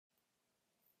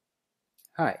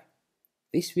Hi,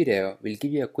 this video will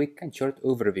give you a quick and short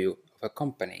overview of a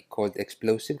company called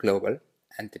Exposive Global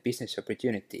and the business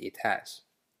opportunity it has.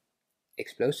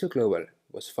 Exposive Global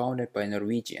was founded by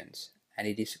Norwegians and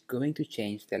it is going to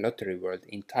change the lottery world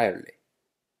entirely.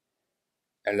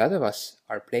 A lot of us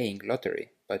are playing lottery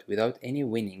but without any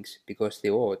winnings because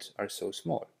the odds are so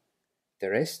small. The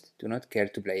rest do not care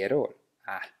to play at all.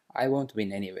 I won't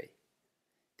win anyway.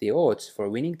 The odds for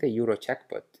winning the Euro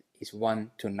jackpot is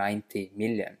 1 to 90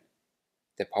 million.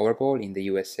 The Powerball in the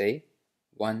USA,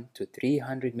 1 to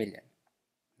 300 million.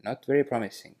 Not very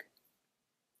promising.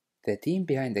 The team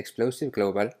behind Exposive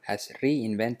Global has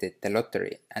reinvented the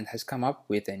lottery and has come up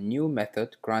with a new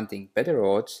method granting better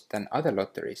odds than other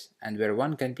lotteries and where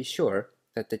one can be sure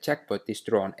that the jackpot is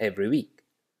drawn every week.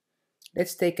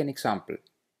 Let's take an example.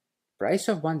 Price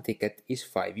of one ticket is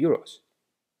 5 euros.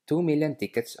 2 million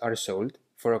tickets are sold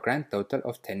for a grand total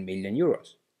of 10 million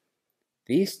euros.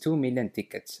 These 2 million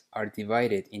tickets are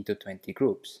divided into 20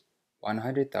 groups,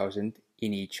 100,000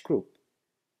 in each group.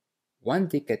 One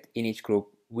ticket in each group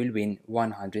will win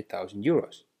 100,000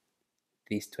 euros.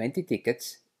 These 20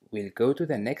 tickets will go to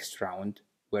the next round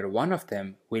where one of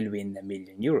them will win a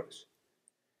million euros.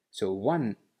 So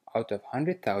 1 out of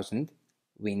 100,000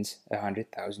 wins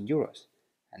 100,000 euros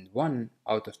and 1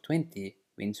 out of 20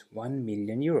 wins 1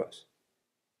 million euros.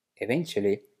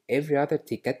 Eventually, every other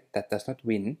ticket that does not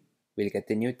win will get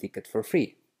a new ticket for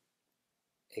free.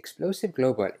 Exposive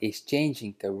Global is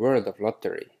changing the world of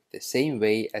lottery the same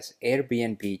way as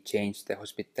Airbnb changed the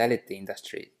hospitality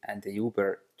industry and the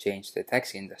Uber changed the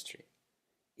taxi industry.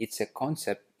 It's a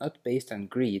concept not based on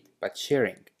greed but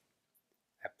sharing.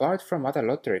 Apart from other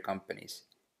lottery companies,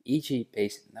 EG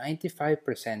pays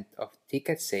 95% of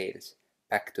ticket sales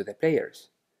back to the players.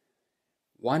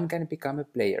 One can become a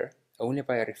player only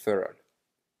by a referral.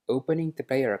 Opening the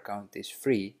player account is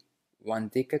free.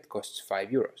 One ticket costs 5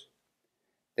 euros.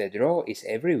 The draw is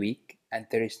every week and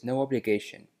there is no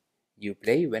obligation. You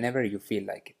play whenever you feel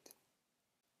like it.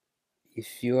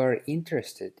 If you are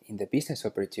interested in the business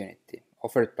opportunity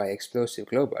offered by Exposive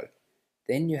Global,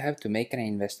 then you have to make an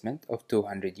investment of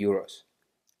 200 euros.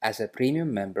 As a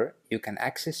premium member, you can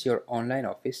access your online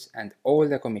office and all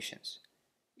the commissions.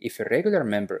 If a regular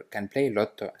member can play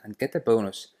Lotto and get a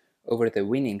bonus over the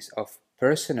winnings of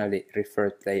personally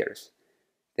referred players,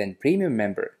 then premium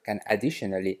member can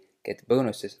additionally get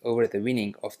bonuses over the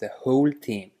winning of the whole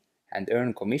team and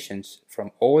earn commissions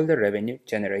from all the revenue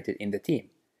generated in the team,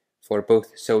 for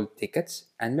both sold tickets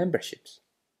and memberships.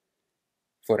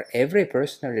 For every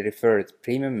personally referred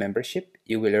premium membership,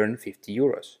 you will earn 50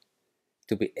 euros.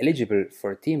 To be eligible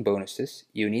for team bonuses,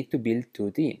 you need to build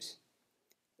 2 teams.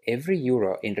 Every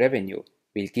euro in revenue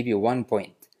will give you 1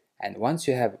 point, and once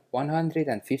you have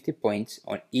 150 points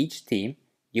on each team,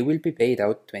 you will be paid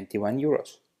out 21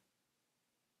 euros.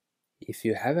 If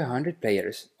you have 100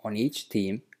 players on each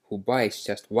team who buys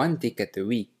just 1 ticket a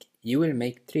week, you will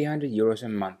make 300 euros a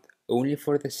month only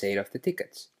for the sale of the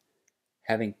tickets.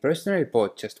 Having personally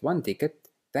bought just 1 ticket,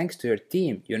 thanks to your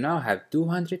team, you now have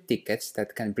 200 tickets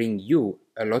that can bring you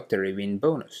a lottery win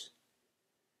bonus.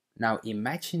 Now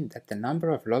imagine that the number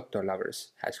of Lotto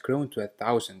lovers has grown to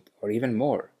 1,000 or even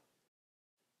more.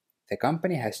 The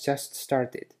company has just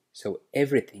started, so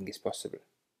everything is possible.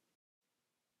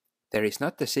 There is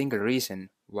not a single reason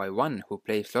why one who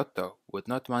plays Lotto would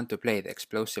not want to play the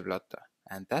Exposive Lotto,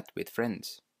 and that with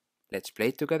friends. Let's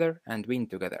play together and win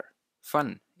together.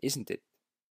 Fun, isn't it?